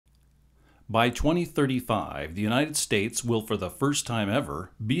By 2035, the United States will, for the first time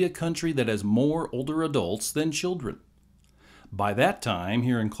ever, be a country that has more older adults than children. By that time,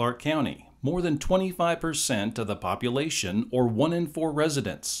 here in Clark County, more than 25% of the population, or 1 in 4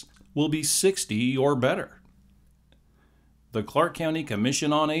 residents, will be 60 or better. The Clark County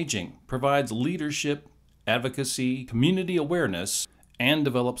Commission on Aging provides leadership, advocacy, community awareness, and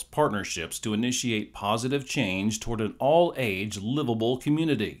develops partnerships to initiate positive change toward an all-age livable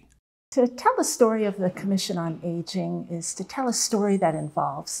community. To tell the story of the Commission on Aging is to tell a story that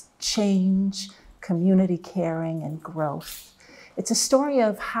involves change, community caring, and growth. It's a story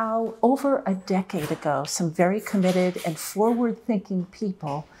of how, over a decade ago, some very committed and forward-thinking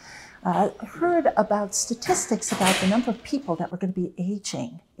people heard about statistics about the number of people that were going to be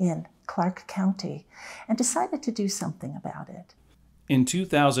aging in Clark County and decided to do something about it. In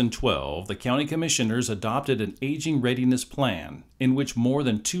 2012, the County Commissioners adopted an Aging Readiness Plan in which more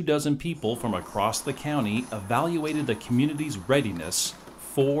than 24 people from across the county evaluated the community's readiness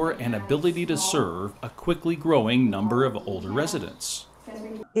for and ability to serve a quickly growing number of older residents.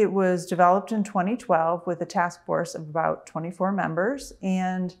 It was developed in 2012 with a task force of about 24 members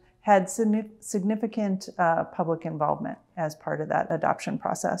and had significant public involvement as part of that adoption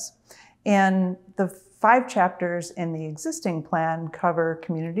process. And the 5 chapters in the existing plan cover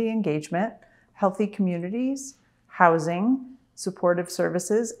community engagement, healthy communities, housing, supportive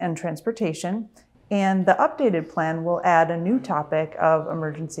services, and transportation. And the updated plan will add a new topic of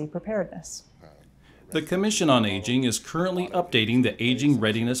emergency preparedness. The Commission on Aging is currently updating the Aging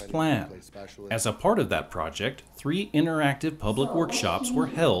Readiness Plan. As a part of that project, 3 interactive public workshops were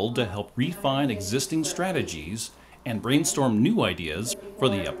held to help refine existing strategies and brainstorm new ideas for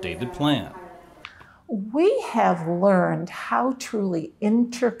the updated plan. We have learned how truly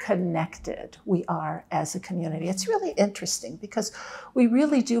interconnected we are as a community. It's really interesting because we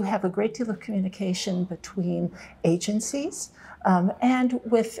really do have a great deal of communication between agencies and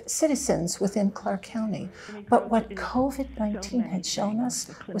with citizens within Clark County. But what COVID-19 had shown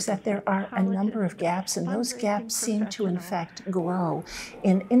us was that there are a number of gaps, and those gaps seem to in fact grow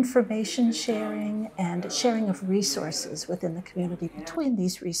in information sharing and sharing of resources within the community between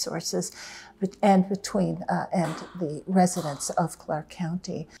these resources and between and the residents of Clark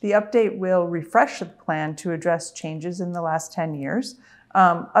County. The update will refresh the plan to address changes in the last 10 years,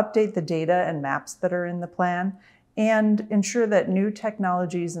 update the data and maps that are in the plan, and ensure that new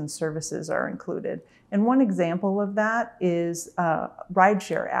technologies and services are included. And one example of that is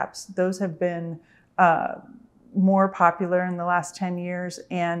rideshare apps. Those have been more popular in the last 10 years,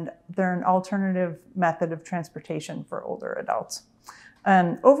 and they're an alternative method of transportation for older adults.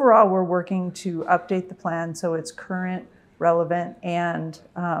 And overall, we're working to update the plan so it's current, relevant, and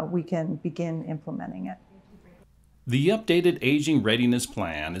we can begin implementing it. The updated Aging Readiness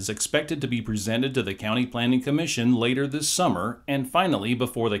Plan is expected to be presented to the County Planning Commission later this summer and finally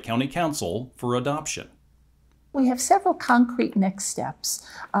before the County Council for adoption. We have several concrete next steps.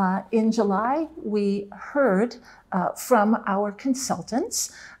 In July, we heard from our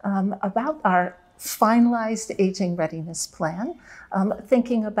consultants about our finalized Aging Readiness Plan,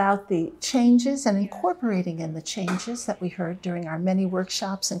 thinking about the changes and incorporating in the changes that we heard during our many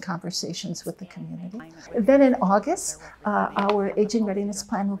workshops and conversations with the community. Then in August, our Aging Readiness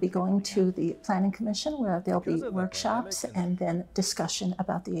Plan will be going to the Planning Commission, where there'll be workshops and then discussion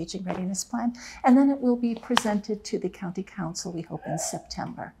about the Aging Readiness Plan. And then it will be presented to the County Council, we hope, in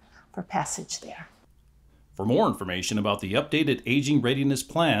September for passage there. For more information about the updated Aging Readiness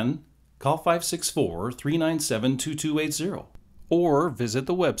Plan, call 564-397-2280 or visit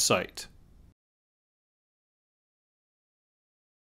the website